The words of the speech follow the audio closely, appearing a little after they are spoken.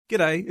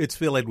G'day, it's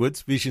Phil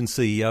Edwards, Vision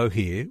CEO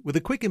here, with a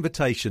quick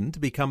invitation to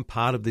become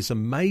part of this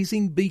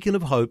amazing beacon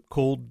of hope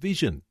called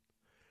Vision.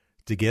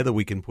 Together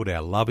we can put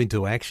our love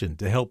into action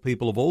to help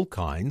people of all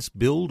kinds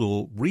build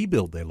or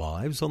rebuild their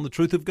lives on the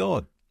truth of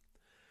God.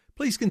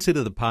 Please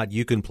consider the part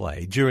you can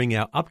play during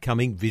our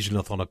upcoming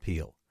Visionathon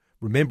appeal,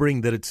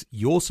 remembering that it's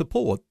your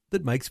support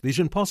that makes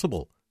Vision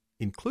possible,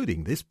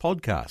 including this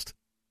podcast.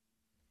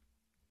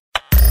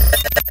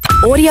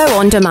 Audio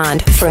on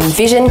demand from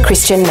Vision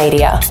Christian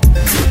Media.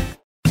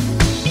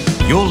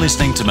 You're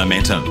listening to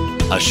Momentum,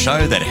 a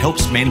show that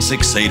helps men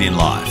succeed in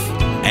life.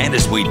 And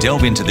as we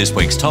delve into this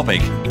week's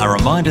topic, a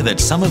reminder that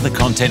some of the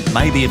content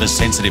may be of a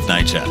sensitive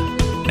nature.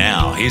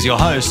 Now, here's your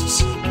hosts,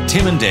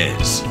 Tim and Des.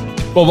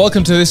 Well,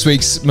 welcome to this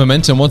week's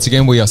Momentum. Once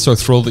again, we are so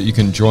thrilled that you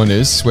can join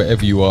us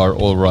wherever you are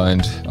all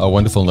around our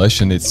wonderful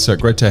nation. It's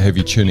great to have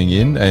you tuning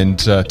in. And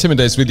Tim and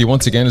Des with you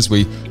once again as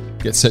we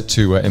get set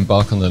to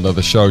embark on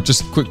another show.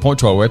 Just a quick point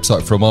to our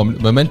website for a moment,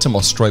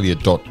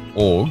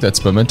 momentumaustralia.org.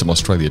 That's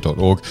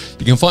momentumaustralia.org.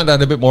 You can find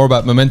out a bit more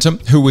about Momentum,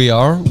 who we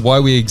are,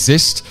 why we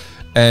exist,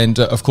 and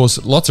of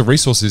course, lots of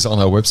resources on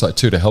our website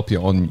too to help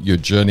you on your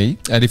journey.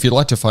 And if you'd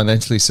like to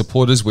financially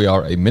support us, we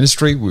are a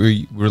ministry.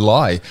 We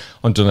rely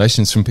on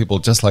donations from people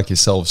just like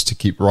yourselves to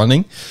keep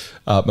running.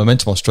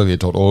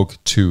 momentumaustralia.org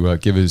to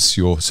give us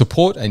your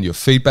support and your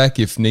feedback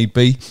if need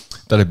be.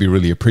 That'd be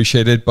really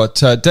appreciated. But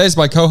Des,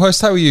 my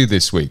co-host, how are you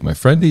this week, my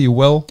friend? Are you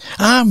well?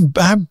 I'm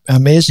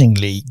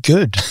amazingly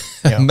good.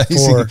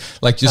 Amazing.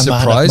 Like you're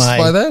surprised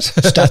by that?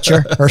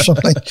 Stature or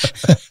something.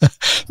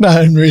 No,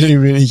 I'm really,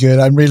 really good.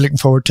 I'm really looking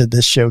forward to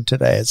this show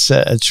today.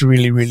 It's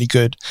really, really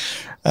good.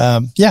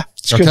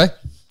 It's good. Okay.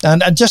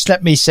 And just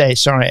let me say,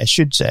 I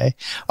should say,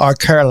 our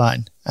care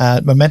line,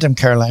 Momentum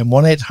care line,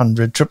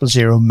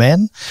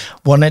 1-800-000-MEN,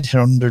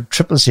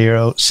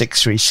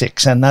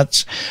 1-800-000-636. And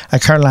that's a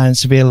care line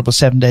that's available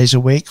 7 days a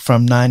week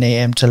from 9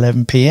 a.m. to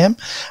 11 p.m.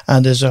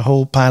 And there's a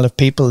whole pile of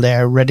people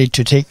there ready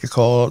to take your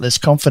call. It's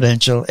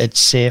confidential. It's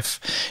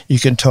safe. You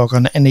can talk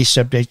on any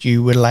subject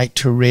you would like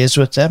to raise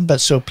with them.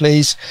 But so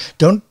please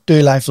don't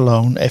do life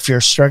alone. If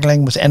you're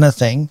struggling with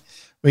anything,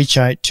 reach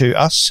out to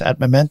us at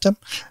Momentum,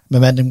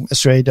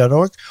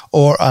 momentumaustralia.org,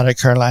 or at our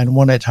care line,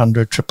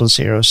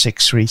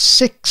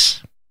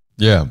 1-800-000-636.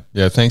 Yeah,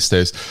 thanks,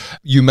 Des.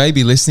 You may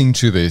be listening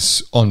to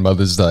this on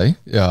Mother's Day.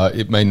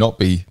 It may not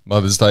be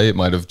Mother's Day. It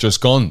might have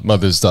just gone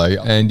Mother's Day.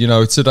 And,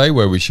 it's a day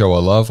where we show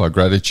our love, our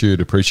gratitude,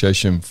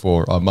 appreciation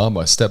for our mum,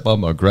 our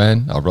stepmom, our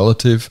gran, our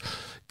relative,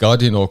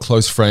 guardian or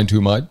close friend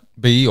who might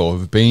be or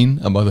have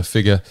been a mother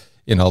figure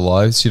in our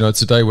lives.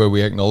 It's a day where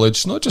we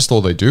acknowledge not just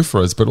all they do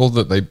for us, but all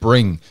that they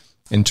bring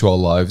into our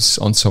lives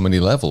on so many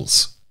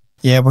levels.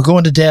 Yeah, we're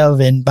going to delve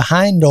in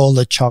behind all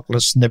the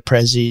chocolates and the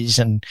prezzies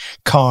and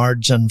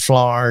cards and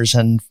flowers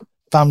and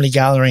family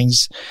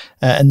gatherings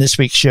in this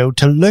week's show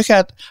to look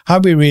at how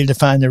we really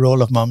define the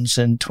role of mums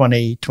in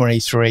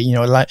 2023.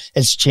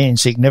 It's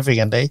changed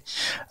significantly.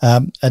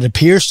 It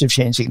appears to have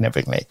changed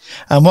significantly.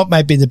 And what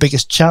might be the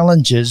biggest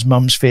challenges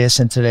mums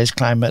face in today's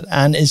climate?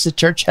 And is the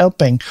church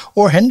helping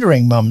or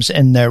hindering mums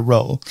in their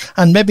role?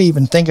 And maybe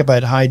even think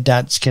about how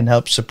dads can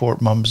help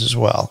support mums as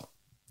well.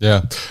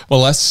 Yeah.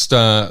 Well,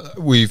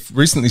 we've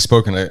recently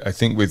spoken, I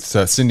think, with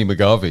Cindy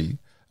McGarvie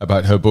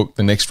about her book,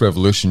 The Next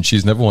Revolution.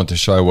 She's never one to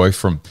shy away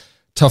from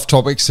tough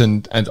topics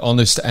and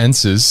honest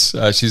answers.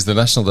 She's the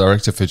National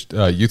Director for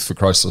Youth for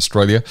Christ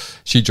Australia.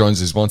 She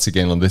joins us once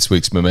again on this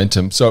week's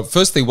Momentum. So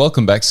firstly,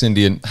 welcome back,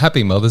 Cindy, and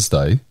happy Mother's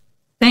Day.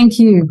 Thank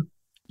you.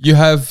 You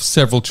have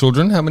several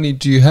children. How many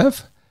do you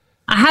have?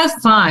 I have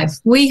 5.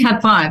 We have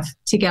 5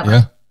 together.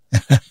 Yeah.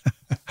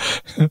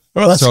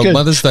 Well, that's so good.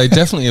 Mother's Day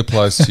definitely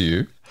applies to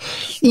you.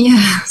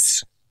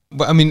 Yes.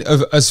 But I mean,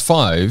 as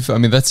 5, I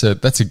mean, that's a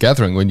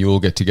gathering when you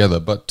all get together.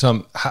 But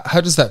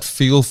how does that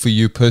feel for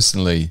you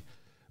personally,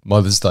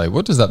 Mother's Day?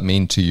 What does that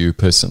mean to you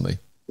personally?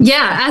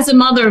 Yeah, as a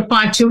mother of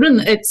 5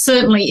 children, it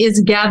certainly is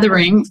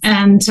gathering.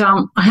 And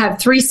I have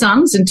 3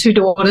 sons and 2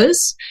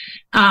 daughters,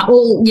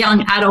 all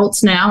young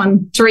adults now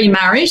and 3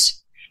 married.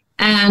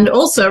 And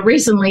also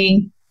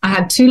recently I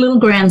had 2 little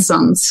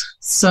grandsons.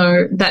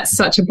 So that's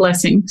such a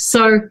blessing.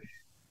 So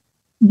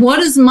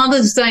what does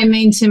Mother's Day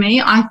mean to me?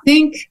 I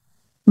think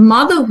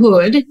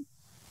motherhood,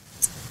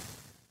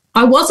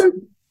 I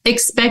wasn't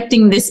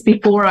expecting this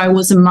before I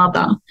was a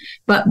mother,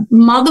 but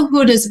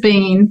motherhood has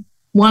been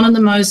one of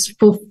the most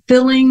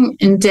fulfilling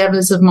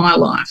endeavors of my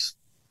life.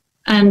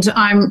 And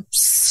I'm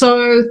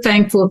so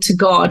thankful to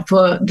God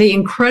for the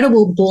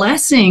incredible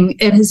blessing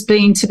it has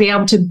been to be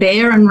able to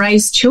bear and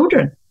raise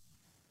children.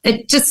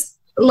 It just,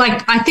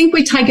 I think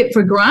we take it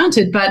for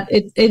granted, but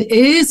it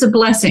is a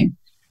blessing.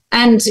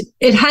 And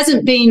it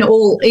hasn't been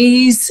all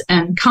ease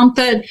and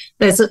comfort.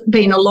 There's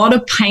been a lot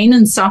of pain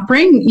and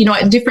suffering,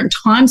 at different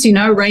times,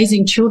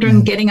 raising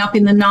children, getting up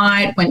in the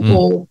night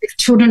or if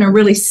children are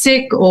really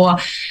sick or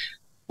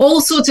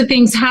all sorts of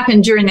things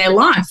happen during their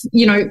life.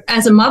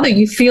 As a mother,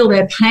 you feel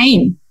their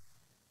pain.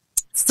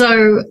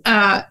 So,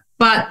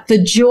 but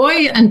the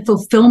joy and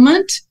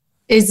fulfillment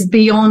is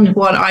beyond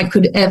what I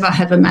could ever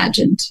have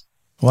imagined.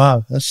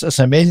 Wow, that's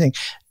amazing.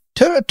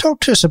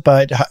 Talk to us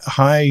about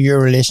how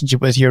your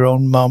relationship with your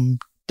own mum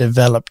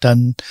developed,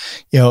 and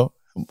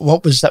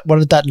what was that? What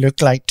did that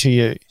look like to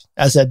you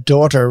as a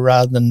daughter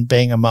rather than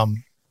being a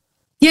mum?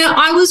 Yeah,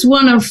 I was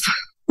one of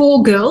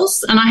 4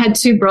 girls, and I had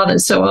 2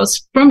 brothers, so I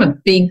was from a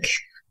big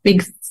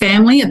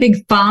family, a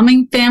big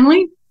farming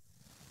family.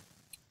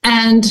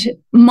 And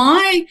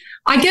I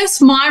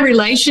guess my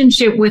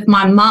relationship with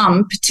my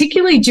mum,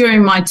 particularly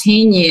during my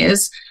teen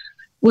years,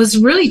 was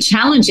really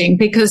challenging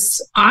because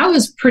I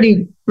was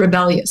pretty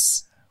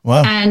rebellious.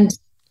 Wow. And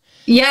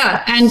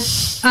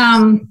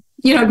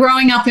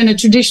growing up in a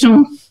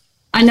traditional,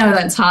 I know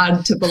that's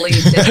hard to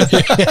believe.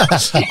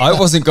 I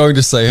wasn't going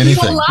to say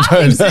anything.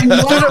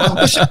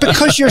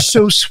 Because you're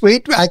so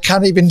sweet, I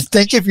can't even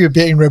think of you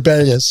being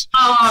rebellious.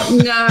 Oh,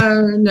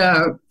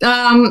 no.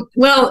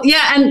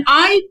 And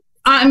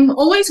I'm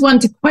always one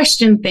to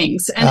question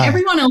things, and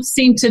everyone else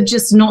seemed to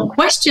just not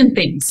question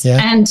things. Yeah.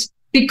 And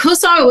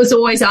because I was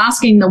always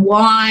asking the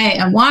why,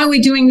 and why are we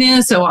doing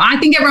this? Or I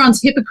think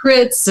everyone's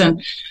hypocrites and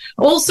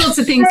all sorts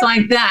of things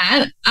like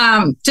that.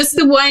 Just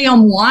the way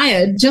I'm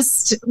wired,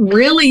 just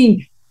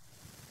really,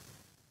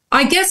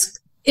 I guess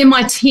in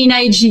my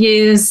teenage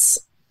years,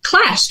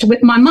 clashed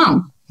with my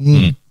mum.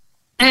 Mm.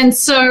 And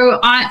so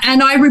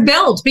I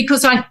rebelled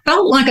because I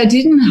felt like I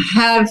didn't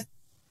have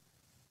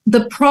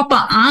the proper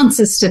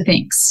answers to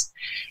things.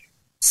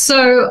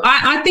 So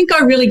I think I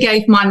really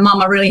gave my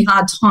mum a really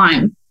hard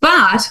time.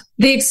 But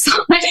the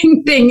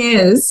exciting thing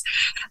is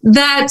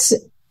that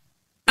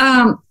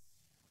the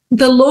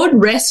Lord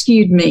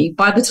rescued me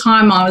by the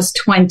time I was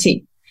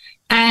 20.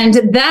 And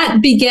that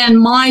began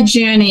my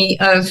journey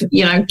of,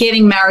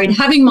 getting married,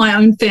 having my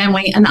own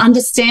family, and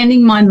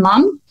understanding my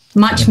mum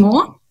much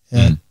more.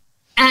 Yeah.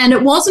 And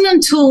it wasn't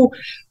until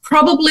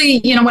probably,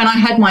 when I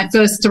had my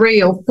first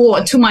 3 or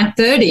 4 to my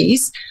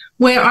 30s,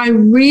 where I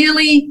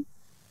really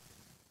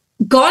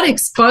got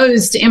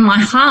exposed in my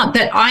heart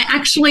that I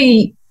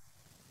actually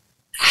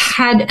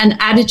had an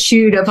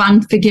attitude of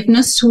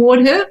unforgiveness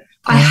toward her.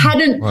 I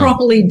hadn't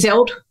properly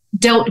dealt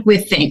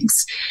with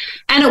things.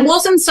 And it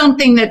wasn't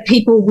something that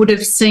people would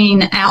have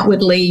seen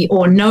outwardly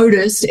or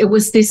noticed. It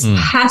was this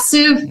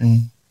passive,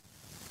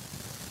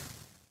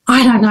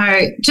 I don't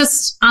know,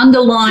 just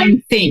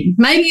underlying thing.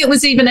 Maybe it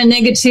was even a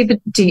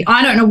negativity.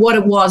 I don't know what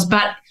it was,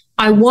 but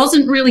I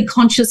wasn't really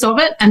conscious of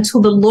it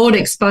until the Lord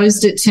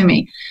exposed it to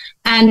me.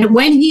 And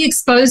when he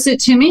exposed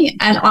it to me,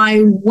 and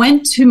I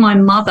went to my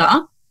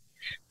mother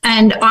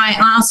and I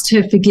asked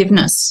her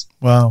forgiveness.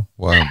 Wow.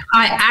 I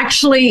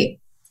actually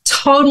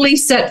totally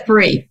set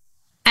free,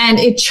 and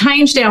it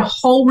changed our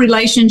whole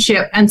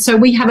relationship. And so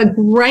we have a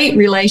great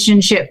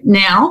relationship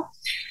now.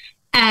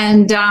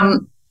 And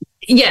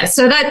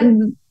so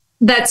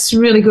that's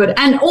really good.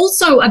 And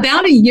also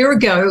about a year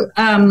ago,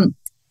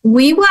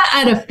 we were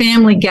at a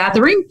family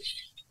gathering,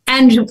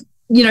 and,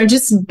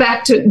 just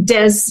back to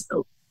Des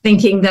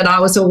thinking that I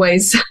was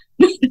always,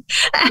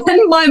 and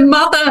my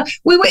mother,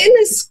 we were in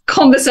this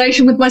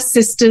conversation with my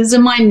sisters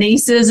and my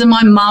nieces and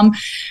my mum,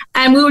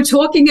 and we were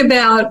talking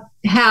about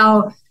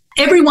how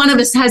every one of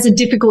us has a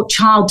difficult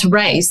child to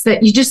raise,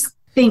 that you just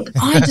think,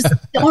 I just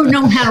don't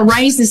know how to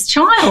raise this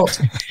child.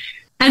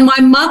 And my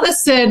mother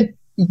said,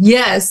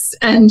 yes,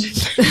 and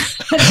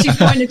she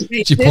pointed to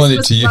me. She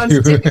pointed to you. This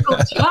was the most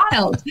difficult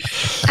child.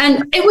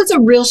 And it was a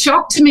real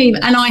shock to me,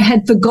 and I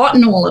had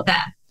forgotten all of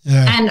that.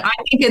 Yeah. And I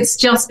think it's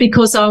just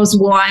because I was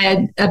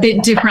wired a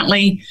bit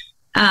differently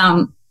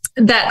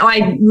that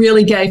I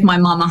really gave my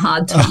mum a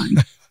hard time.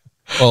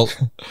 Well,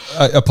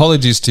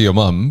 apologies to your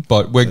mum,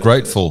 but we're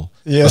grateful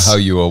for how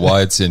you are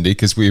wired, Cindy,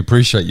 because we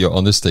appreciate your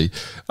honesty.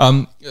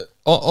 On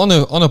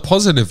a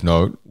positive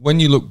note, when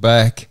you look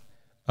back,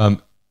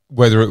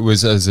 whether it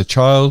was as a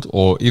child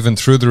or even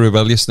through the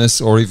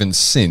rebelliousness or even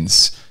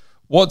since,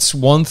 what's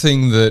one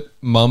thing that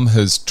mum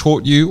has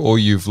taught you, or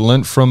you've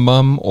learnt from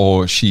mum,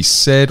 or she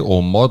said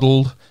or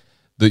modelled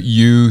that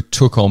you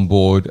took on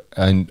board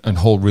and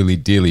hold really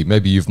dearly?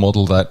 Maybe you've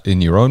modelled that in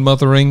your own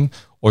mothering,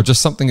 or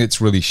just something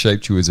that's really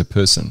shaped you as a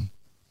person.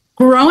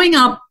 Growing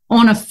up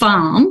on a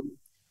farm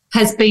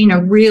has been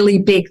a really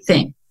big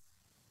thing.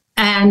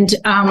 And,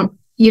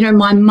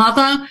 my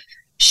mother,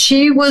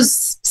 she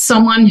was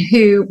someone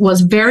who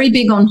was very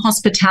big on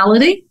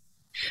hospitality.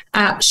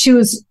 She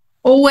was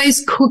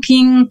always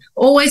cooking,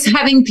 always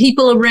having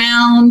people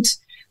around,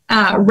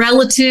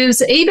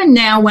 relatives. Even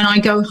now when I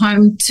go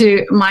home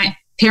to my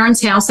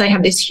parents' house, they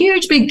have this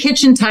huge big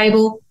kitchen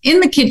table in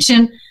the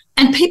kitchen,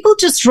 and people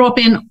just drop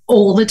in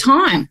all the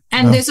time.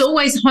 And there's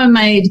always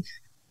homemade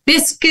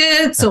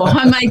biscuits or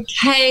homemade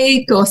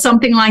cake or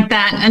something like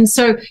that. And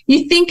so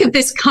you think of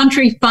this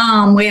country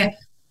farm where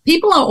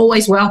people are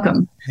always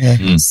welcome.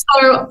 Yeah.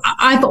 So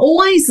I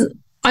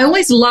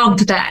always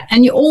loved that.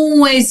 And you're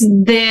always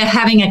there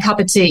having a cup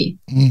of tea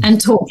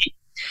and talking.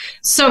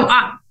 So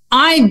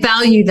I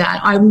value that.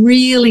 I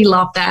really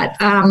love that.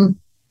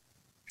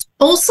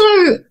 Also,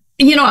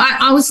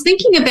 I was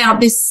thinking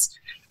about this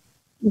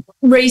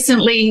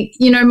recently.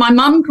 My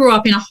mum grew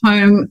up in a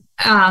home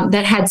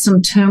that had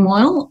some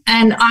turmoil.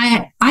 And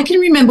I can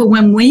remember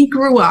when we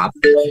grew up,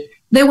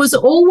 there was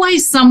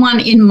always someone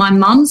in my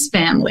mum's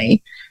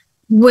family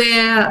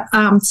where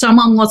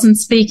someone wasn't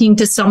speaking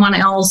to someone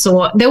else,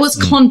 or there was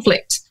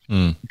conflict.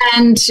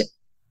 And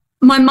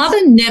my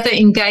mother never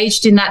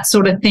engaged in that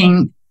sort of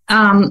thing.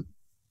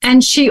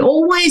 And she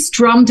always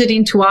drummed it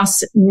into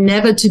us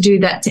never to do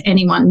that to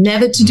anyone,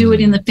 never to do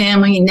it in the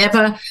family,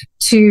 never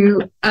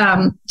to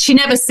she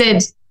never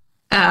said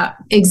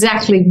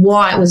exactly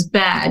why it was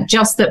bad,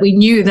 just that we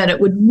knew that it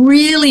would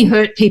really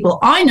hurt people.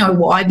 I know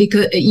why,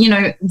 because, you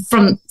know,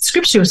 from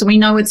scripture, so we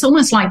know it's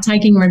almost like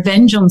taking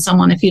revenge on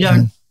someone if you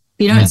don't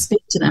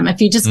speak to them,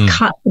 if you just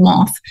cut them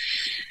off.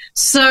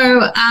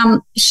 So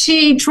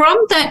she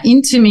drummed that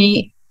into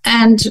me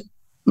and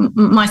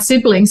my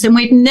siblings, and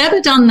we'd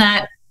never done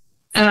that.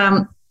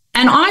 And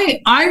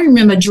I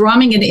remember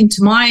drumming it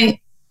into my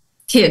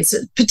kids,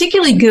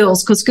 particularly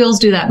girls, because girls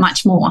do that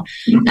much more.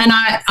 And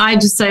I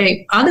just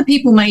say, other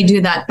people may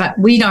do that, but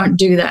we don't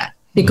do that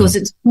because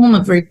it's a form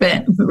of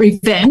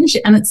revenge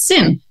and it's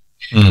sin.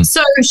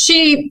 So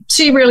she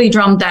really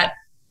drummed that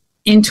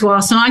into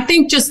us. And I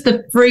think just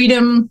the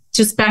freedom,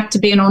 just back to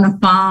being on a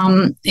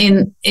farm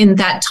in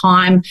that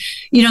time,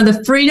 you know,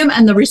 the freedom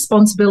and the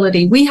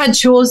responsibility. We had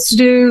chores to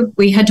do.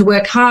 We had to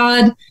work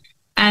hard.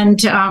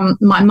 And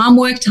my mum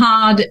worked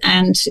hard,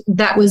 and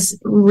that was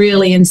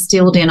really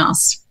instilled in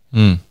us.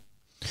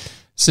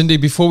 Cindy,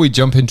 before we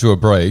jump into a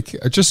break,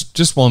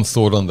 just one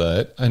thought on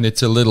that, and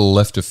it's a little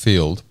left of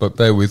field, but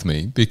bear with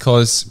me,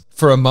 because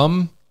for a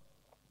mum,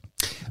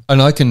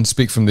 and I can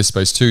speak from this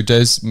space too,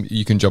 Des,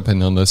 you can jump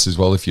in on this as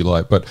well if you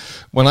like, but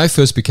when I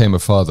first became a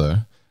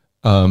father,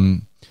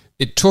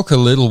 it took a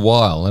little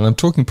while, and I'm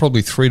talking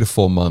probably 3 to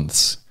 4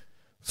 months,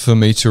 for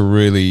me to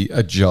really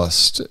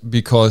adjust,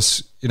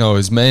 because, you know,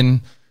 as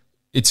men,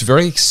 it's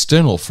very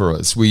external for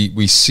us.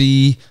 We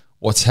see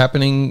what's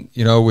happening,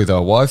 you know, with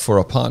our wife or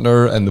our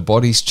partner, and the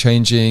body's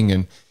changing,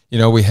 and, you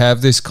know, we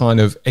have this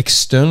kind of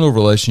external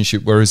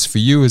relationship, whereas for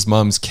you as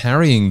mums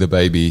carrying the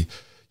baby,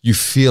 you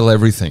feel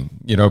everything,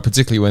 you know,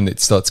 particularly when it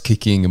starts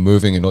kicking and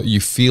moving, and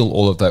you feel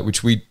all of that,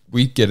 which we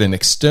get an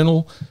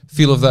external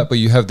feel of that, but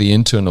you have the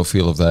internal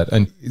feel of that.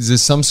 And is there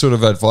some sort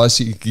of advice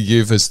you could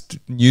give as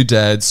new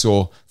dads,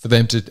 or for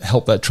them to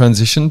help that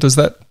transition? Does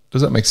that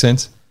make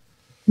sense?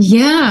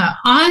 Yeah,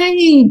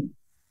 I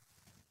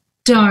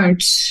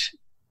don't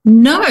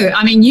know.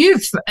 I mean,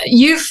 you've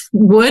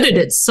worded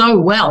it so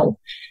well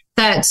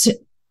that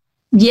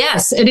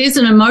yes, it is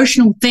an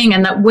emotional thing,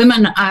 and that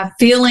women are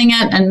feeling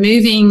it and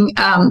moving,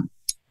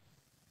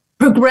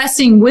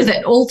 progressing with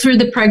it all through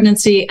the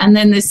pregnancy, and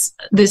then this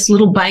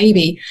little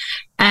baby.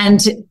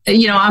 And,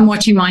 you know, I'm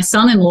watching my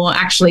son-in-law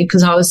actually,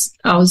 because I was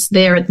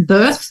there at the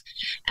birth,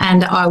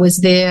 and I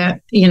was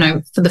there, you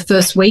know, for the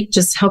first week,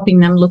 just helping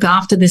them look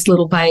after this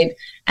little babe.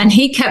 And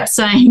he kept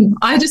saying,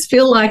 I just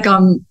feel like I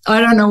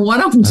don't know what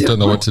I'm doing. I don't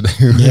know what to do.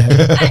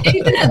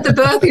 Even at the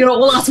birth, you know,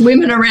 all us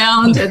women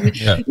around and,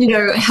 you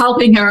know,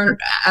 helping her,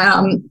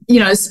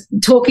 you know,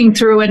 talking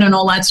through it and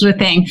all that sort of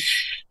thing.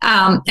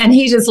 And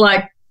he just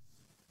like,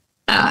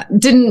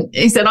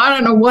 he said, I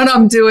don't know what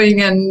I'm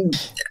doing, and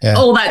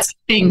all that sort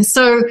of thing.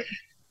 So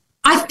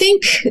I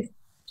think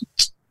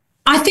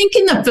in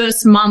the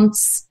first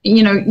months,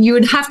 you know, you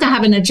would have to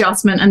have an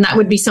adjustment, and that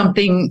would be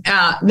something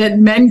that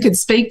men could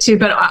speak to.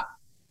 But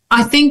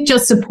I think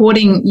just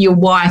supporting your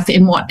wife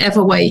in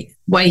whatever way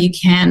you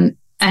can,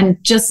 and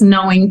just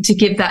knowing to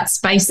give that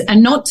space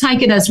and not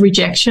take it as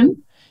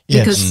rejection,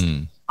 because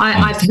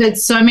I've heard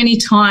so many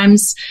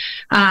times,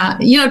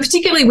 you know,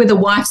 particularly with a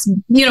wife's,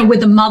 you know,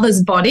 with a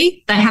mother's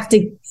body, they have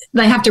to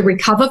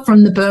recover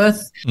from the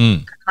birth,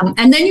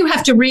 and then you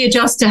have to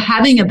readjust to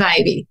having a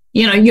baby.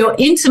 You know, your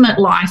intimate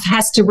life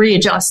has to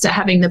readjust to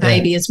having the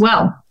baby as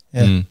well.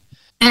 And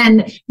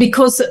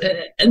because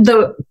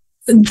the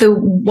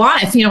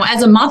wife, you know,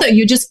 as a mother,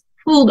 you just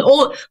pulled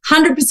all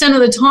 100%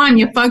 of the time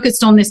you're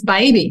focused on this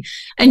baby,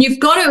 and you've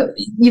got to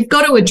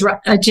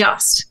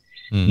adjust.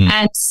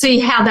 And see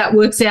how that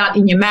works out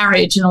in your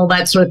marriage and all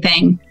that sort of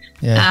thing.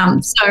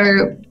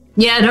 So,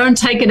 don't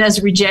take it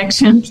as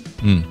rejection.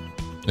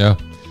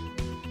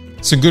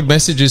 Some good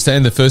messages to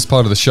end the first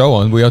part of the show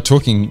on. We are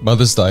talking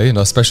Mother's Day, and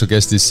our special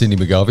guest is Cindy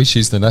McGarvie.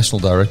 She's the National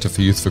Director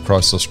for Youth for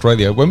Christ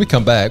Australia. When we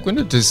come back, we're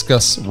going to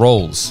discuss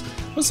roles.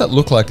 What does that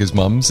look like as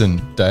mums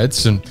and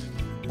dads? And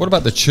what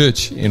about the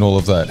church in all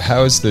of that?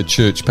 How has the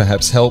church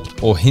perhaps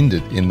helped or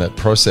hindered in that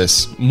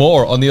process?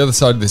 More on the other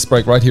side of this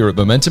break right here at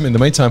Momentum. In the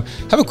meantime,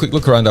 have a quick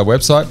look around our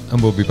website,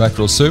 and we'll be back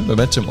real soon,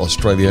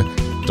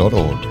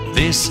 momentumaustralia.org.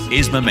 This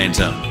is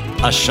Momentum,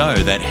 a show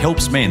that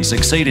helps men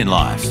succeed in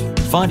life.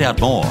 Find out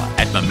more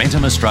at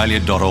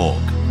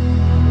momentumaustralia.org.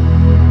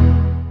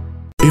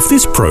 If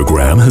this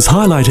program has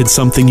highlighted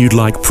something you'd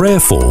like prayer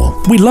for,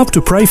 we'd love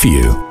to pray for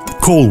you.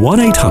 Call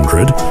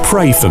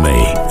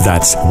 1-800-PRAY-FOR-ME.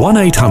 That's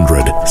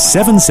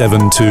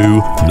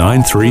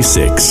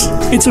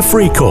 1-800-772-936. It's a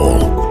free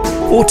call.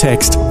 Or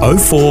text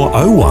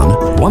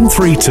 0401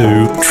 132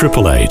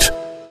 888.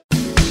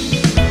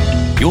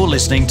 You're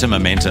listening to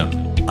Momentum,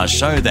 a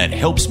show that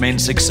helps men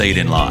succeed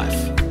in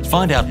life.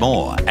 Find out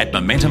more at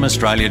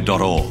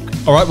momentumaustralia.org.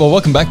 All right, well,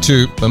 welcome back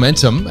to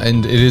Momentum,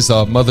 and it is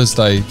our Mother's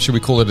Day. Should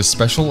we call it a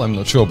special? I'm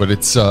not sure, but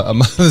it's a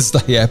Mother's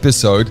Day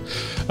episode.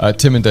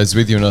 Tim and Des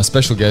with you, and our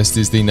special guest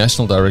is the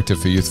National Director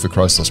for Youth for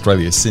Christ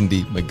Australia,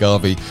 Cindy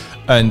McGarvie.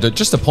 And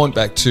just to point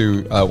back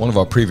to one of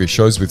our previous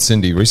shows with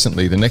Cindy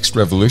recently, The Next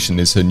Revolution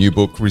is her new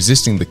book,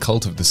 Resisting the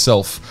Cult of the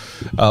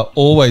Self.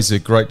 Always a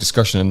great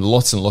discussion and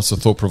lots of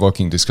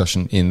thought-provoking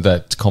discussion in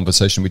that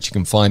conversation, which you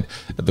can find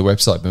at the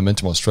website,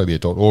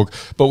 momentumaustralia.org.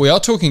 But we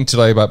are talking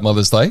today about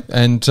Mother's Day,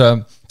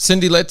 and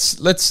Cindy,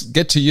 let's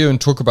get to you and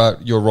talk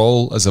about your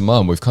role as a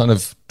mum. We've kind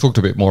of talked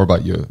a bit more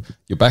about your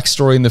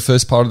backstory in the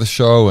first part of the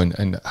show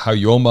and how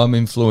your mum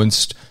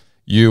influenced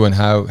you and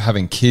how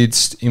having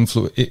kids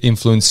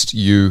influenced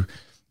you.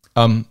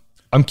 I'm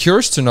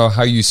curious to know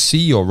how you see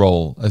your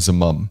role as a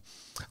mum,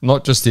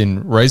 not just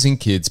in raising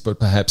kids,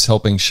 but perhaps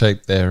helping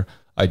shape their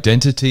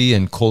identity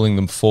and calling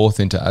them forth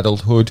into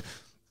adulthood.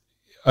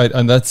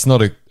 And that's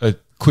not a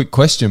quick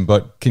question,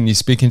 but can you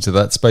speak into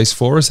that space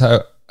for us?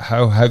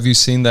 How have you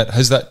seen that?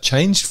 Has that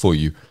changed for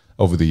you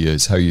over the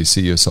years, how you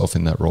see yourself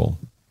in that role?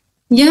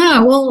 Yeah,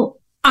 well,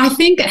 I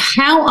think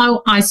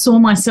how I saw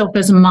myself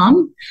as a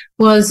mum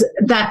was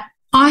that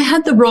I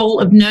had the role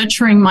of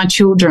nurturing my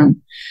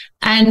children.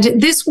 And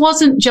this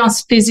wasn't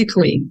just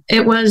physically.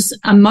 It was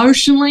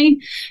emotionally.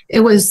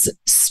 It was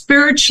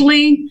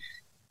spiritually.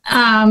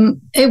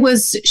 It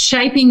was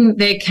shaping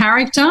their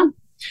character.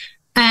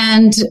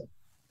 And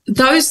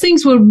those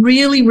things were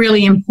really,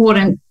 really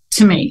important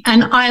to me.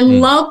 And I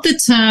love the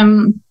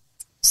term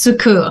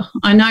secure.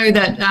 I know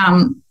that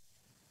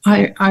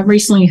I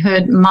recently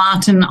heard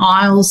Martin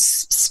Iles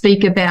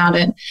speak about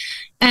it.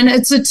 And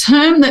it's a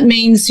term that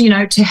means,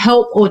 to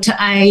help or to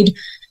aid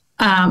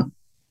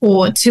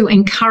or to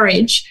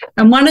encourage.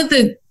 And one of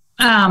the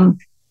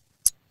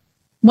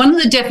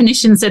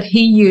definitions that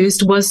he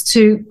used was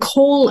to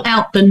call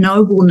out the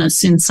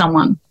nobleness in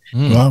someone.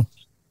 Wow.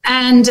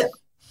 And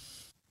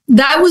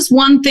that was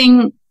one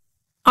thing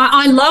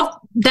I love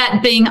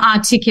that being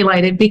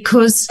articulated,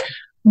 because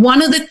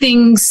one of the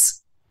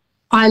things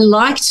I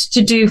liked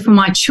to do for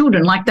my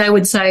children, like they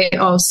would say,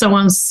 oh,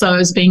 so-and-so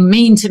is being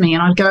mean to me.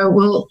 And I'd go,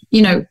 well,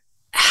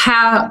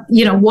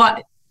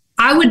 what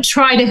I would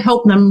try to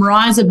help them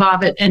rise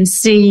above it and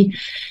see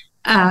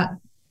the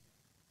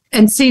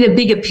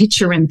bigger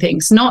picture in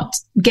things, not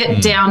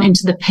get down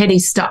into the petty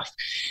stuff.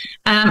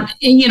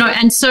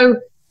 And so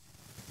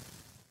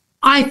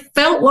I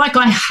felt like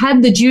I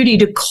had the duty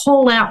to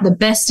call out the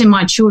best in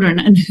my children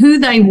and who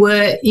they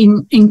were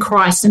in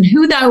Christ and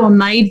who they were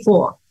made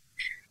for.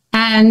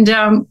 And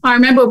I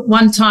remember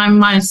one time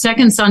my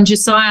second son,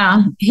 Josiah,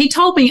 he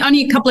told me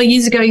only a couple of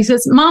years ago, he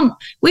says, Mum,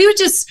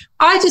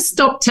 I just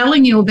stopped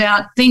telling you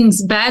about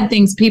bad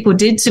things people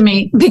did to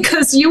me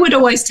because you would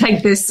always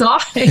take their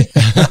side.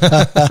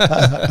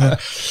 I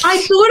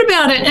thought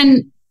about it,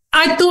 and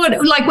I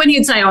thought, like when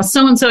you'd say, oh,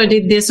 so-and-so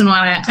did this and all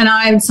that, and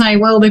I would say,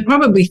 well, they're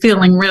probably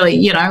feeling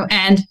really,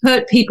 and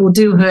hurt people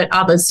do hurt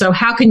others. So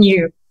how can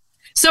you?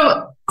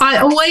 So I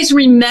always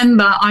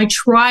remember I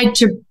tried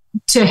to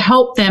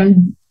help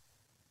them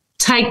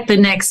take the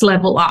next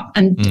level up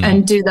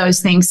and do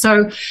those things.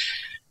 So,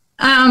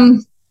 I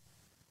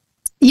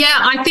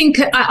think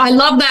I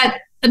love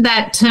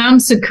that term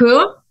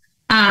secure.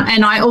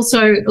 And I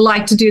also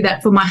like to do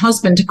that for my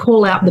husband, to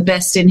call out the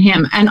best in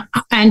him.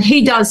 And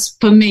he does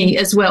for me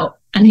as well.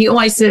 And he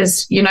always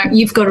says,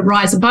 you've got to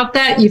rise above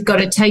that. You've got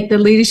to take the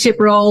leadership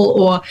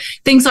role or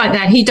things like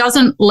that. He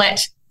doesn't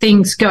let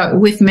things go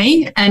with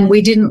me, and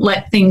we didn't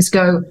let things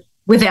go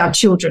with our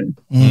children.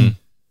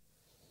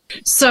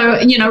 So,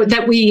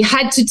 that we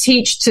had to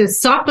teach to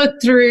suffer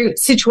through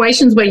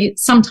situations where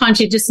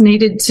sometimes you just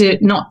needed to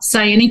not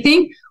say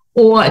anything,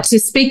 or to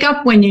speak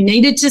up when you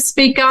needed to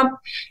speak up,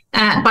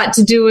 but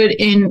to do it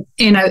in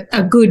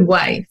a good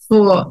way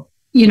for,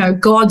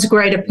 God's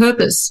greater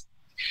purpose.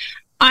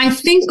 I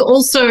think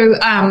also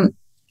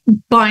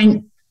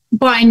by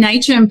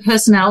nature and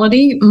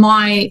personality,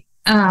 my,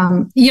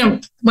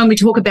 when we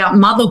talk about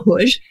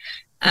motherhood,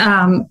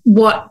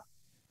 what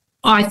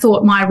I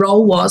thought my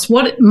role was,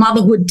 what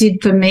motherhood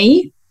did for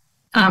me,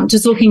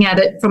 just looking at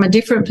it from a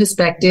different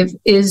perspective,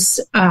 is,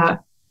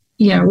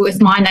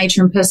 with my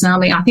nature and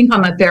personality, I think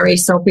I'm a very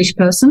selfish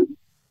person.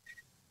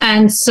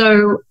 And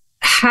so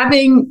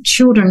having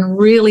children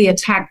really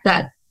attacked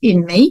that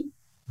in me.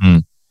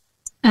 And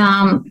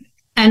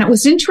it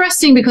was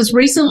interesting because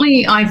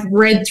recently I've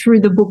read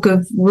through the book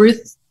of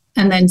Ruth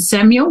and then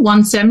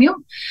 1 Samuel,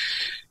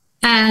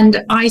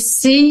 and I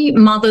see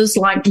mothers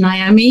like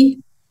Naomi,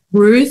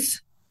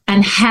 Ruth,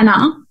 and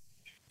Hannah,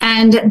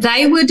 and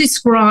they were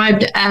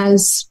described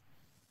as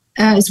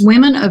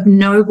women of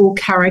noble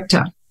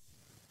character.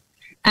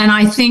 And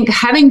I think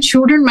having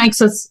children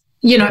makes us,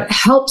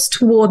 helps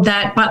toward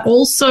that, but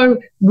also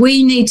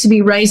we need to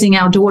be raising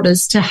our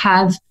daughters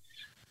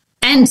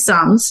and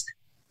sons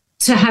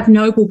to have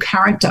noble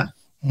character.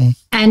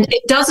 And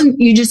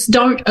you just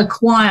don't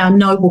acquire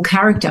noble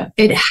character.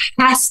 It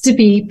has to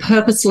be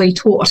purposely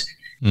taught.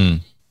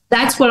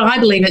 That's what I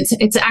believe.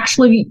 It's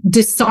actually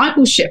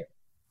discipleship.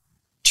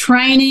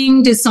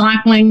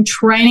 Discipling,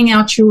 training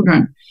our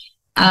children.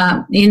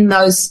 in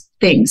those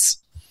things.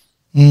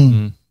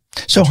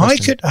 So how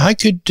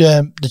could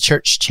the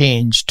church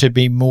change to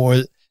be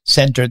more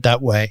centered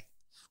that way?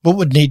 What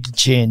would need to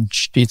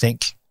change, do you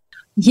think?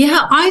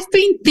 Yeah, I've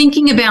been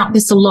thinking about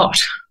this a lot.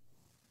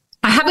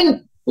 I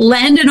haven't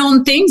landed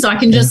on things. I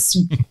can just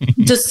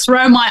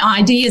throw my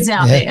ideas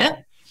out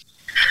there.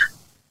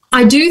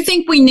 I do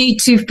think we need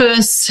to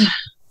first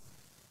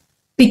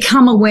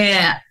become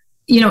aware,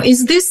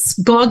 is this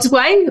God's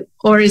way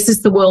or is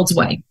this the world's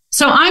way?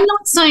 So I'm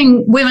not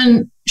saying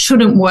women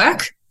shouldn't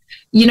work.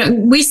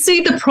 We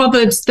see the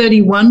Proverbs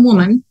 31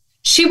 woman.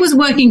 She was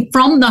working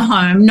from the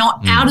home,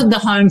 not out of the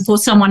home for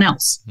someone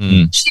else.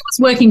 She was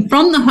working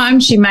from the home.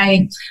 She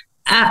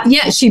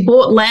she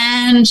bought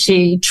land,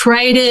 she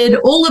traded,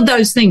 all of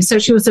those things. So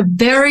she was a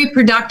very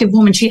productive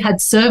woman. She had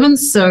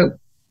servants, so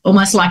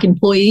almost like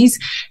employees.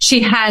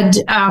 She had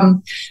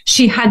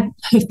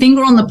her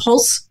finger on the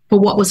pulse for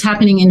what was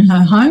happening in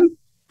her home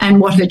and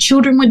what her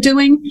children were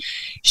doing.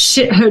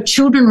 Her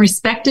children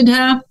respected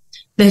her.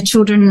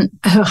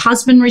 Her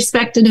husband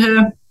respected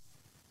her.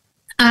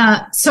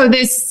 So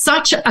there's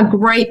such a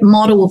great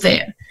model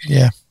there.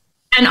 Yeah.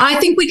 And I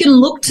think we can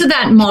look to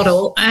that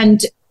model,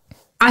 and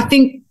I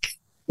think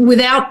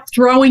without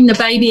throwing the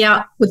baby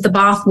out with the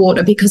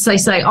bathwater, because they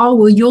say, oh,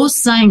 well, you're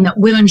saying that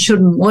women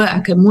shouldn't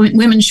work and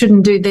women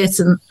shouldn't do this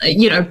and,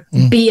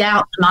 be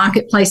out in the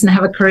marketplace and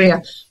have a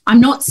career.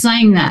 I'm not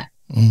saying that.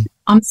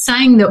 I'm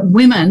saying that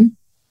women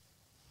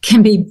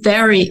can be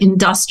very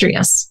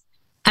industrious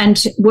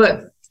and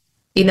work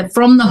either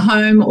from the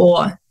home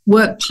or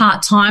work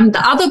part-time.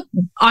 The other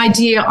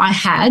idea I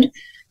had,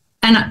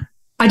 and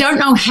I don't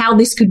know how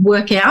this could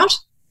work out,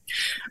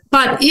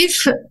 but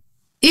if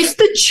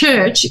the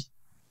church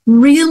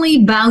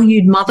really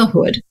valued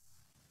motherhood,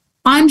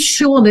 I'm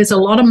sure there's a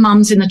lot of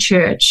mums in the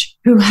church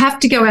who have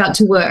to go out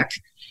to work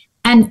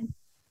and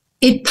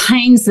it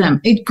pains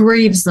them, it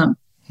grieves them.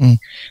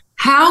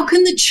 How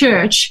can the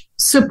church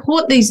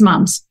support these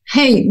mums?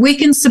 Hey, we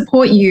can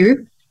support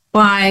you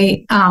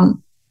by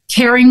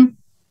caring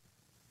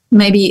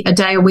maybe a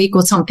day a week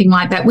or something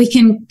like that. We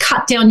can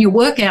cut down your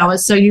work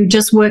hours so you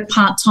just work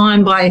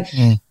part-time by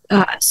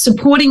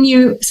supporting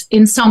you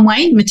in some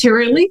way,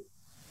 materially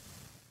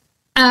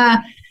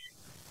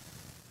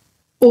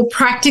or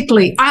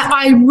practically.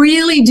 I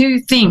really do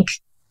think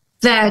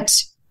that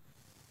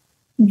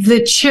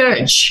the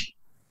church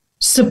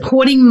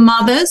supporting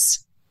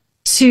mothers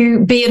to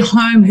be at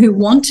home who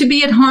want to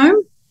be at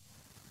home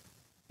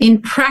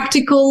in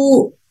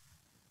practical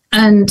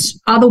and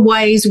other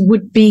ways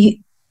would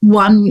be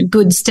one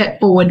good step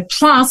forward,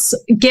 plus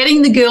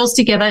getting the girls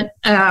together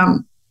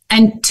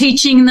and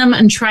teaching them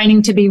and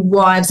training to be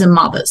wives and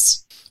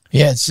mothers.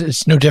 Yeah,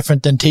 it's no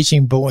different than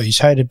teaching boys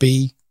how to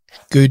be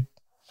good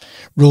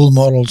role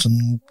models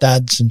and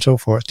dads and so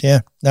forth.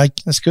 Yeah,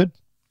 that's good.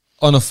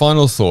 On a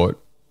final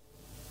thought,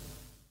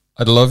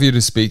 I'd love you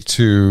to speak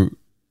to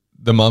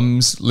the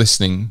mums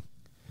listening,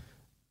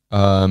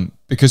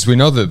 because we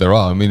know that there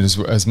are. I mean,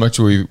 as much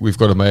as we've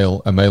got a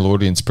male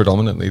audience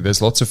predominantly,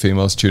 there's lots of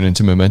females tune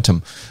into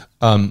Momentum.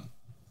 The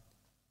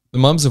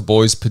mums of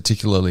boys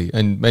particularly,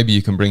 and maybe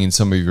you can bring in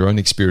some of your own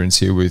experience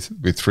here with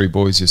 3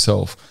 boys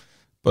yourself,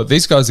 but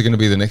these guys are going to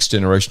be the next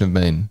generation of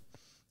men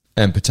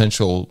and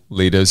potential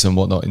leaders and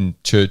whatnot in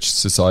church,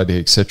 society,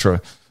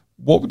 etc.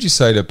 What would you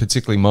say to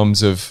particularly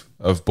mums of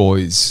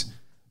boys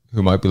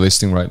who might be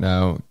listening right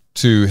now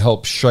to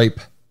help shape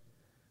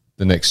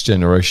the next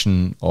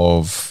generation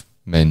of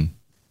men?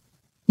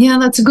 Yeah,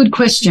 that's a good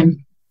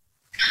question.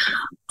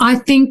 I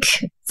think,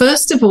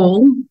 first of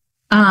all,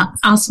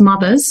 us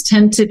mothers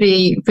tend to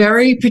be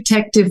very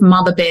protective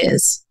mother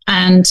bears,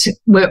 and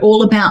we're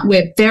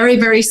very,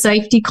 very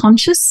safety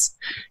conscious,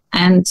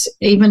 and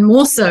even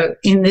more so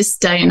in this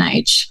day and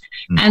age.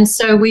 And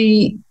so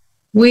we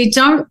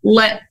don't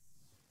let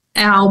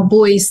our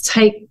boys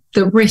take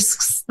the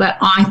risks that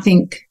I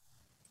think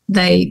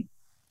they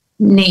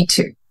need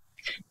to.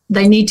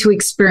 They need to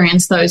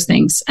experience those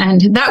things.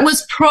 And that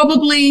was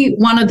probably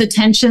one of the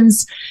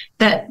tensions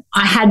that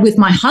I had with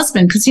my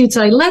husband, because he'd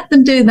say, let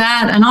them do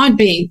that. And I'd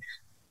be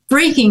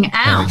freaking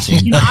out.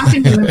 I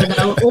can remember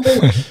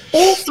that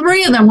all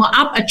 3 of them were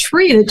up a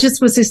tree that just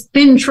was this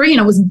thin tree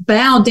and it was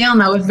bowed down.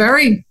 They were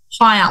very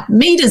high up,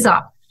 meters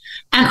up.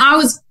 And I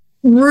was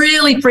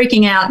really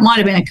freaking out. It might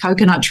have been a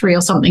coconut tree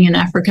or something in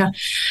Africa.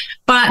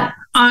 But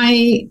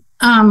I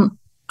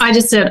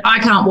just said, I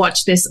can't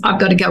watch this. I've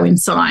got to go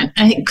inside.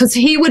 Because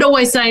he would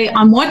always say,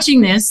 I'm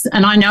watching this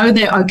and I know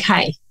they're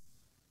okay.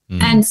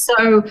 And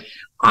so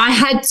I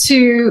had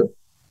to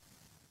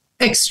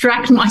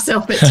extract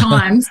myself at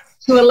times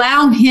to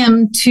allow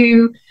him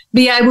to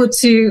be able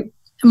to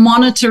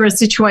monitor a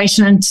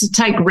situation and to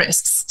take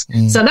risks.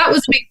 So that was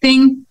a big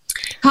thing,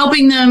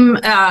 helping them,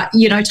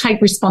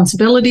 take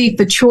responsibility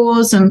for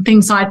chores and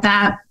things like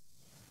that.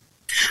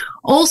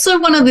 Also,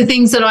 one of the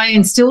things that I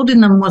instilled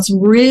in them was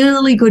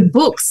really good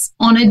books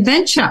on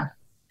adventure.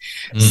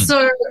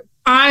 So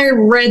I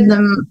read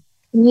them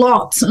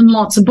lots and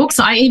lots of books.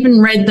 I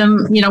even read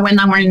them, when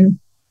they were in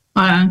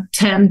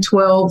 10,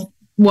 12,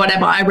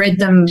 whatever. I read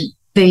them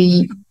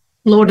the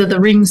Lord of the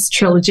Rings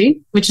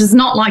trilogy, which is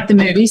not like the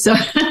movie, so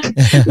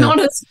not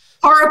as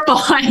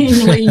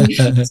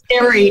horrifyingly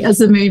scary as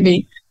the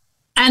movie.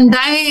 And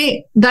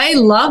they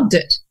loved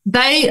it.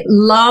 They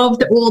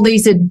loved all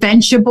these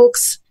adventure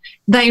books.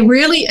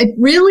 It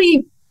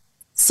really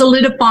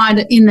solidified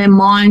it in their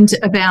mind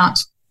about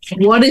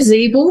what is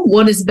evil,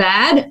 what is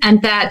bad,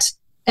 and that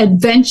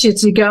adventure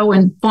to go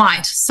and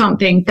fight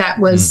something that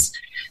was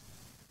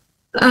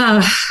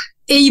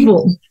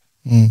evil.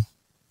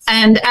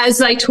 And as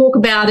they talk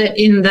about it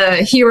in the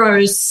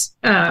hero's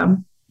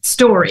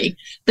story,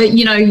 that,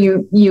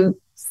 you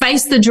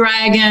face the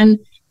dragon,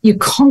 you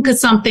conquer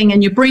something,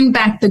 and you bring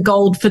back the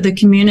gold for the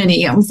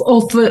community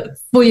or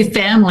for your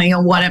family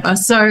or whatever.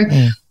 So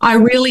I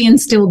really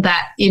instilled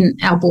that in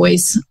our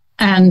boys,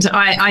 and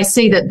I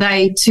see that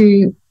they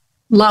too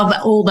love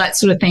all that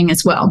sort of thing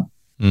as well.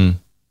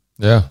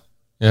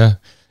 Yeah.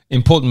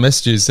 Important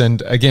messages.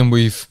 And again,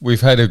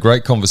 we've had a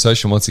great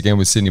conversation once again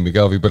with Cindy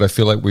McGarvie, but I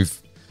feel like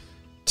we've,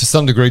 to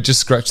some degree, just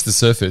scratched the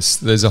surface.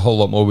 There's a whole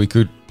lot more we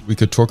could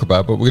talk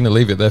about, but we're going to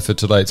leave it there for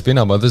today. It's been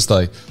our Mother's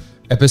Day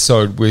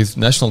episode with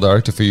National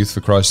Director for Youth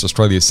for Christ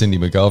Australia, Cindy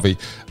McGarvie.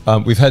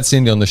 We've had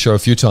Cindy on the show a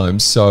few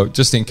times, so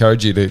just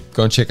encourage you to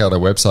go and check out our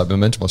website,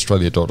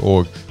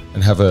 momentumaustralia.org,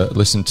 and have a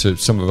listen to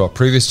some of our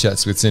previous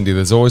chats with Cindy.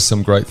 There's always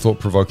some great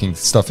thought-provoking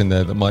stuff in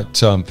there that might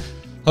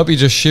help you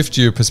just shift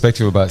your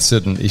perspective about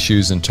certain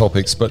issues and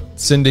topics. But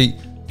Cindy,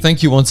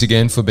 thank you once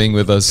again for being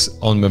with us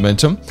on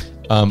Momentum.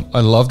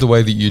 I love the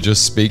way that you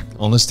just speak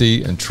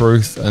honesty and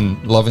truth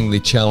and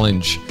lovingly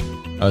challenge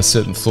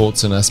certain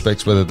thoughts and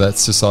aspects, whether that's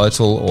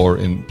societal or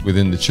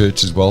within the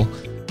church as well.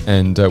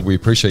 And we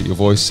appreciate your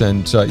voice.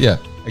 And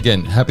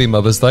again, happy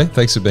Mother's Day.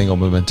 Thanks for being on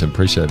Momentum.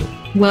 Appreciate it.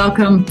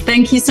 Welcome.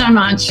 Thank you so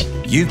much.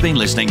 You've been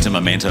listening to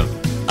Momentum,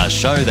 a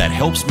show that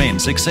helps men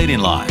succeed in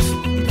life.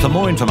 For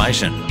more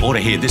information or to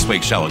hear this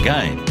week's show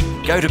again,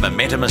 go to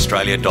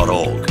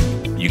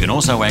momentumaustralia.org. You can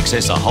also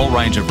access a whole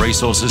range of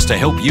resources to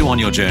help you on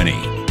your journey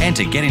and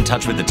to get in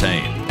touch with the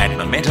team at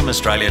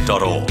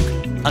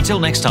momentumaustralia.org. Until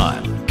next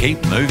time,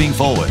 keep moving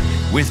forward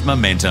with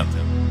Momentum.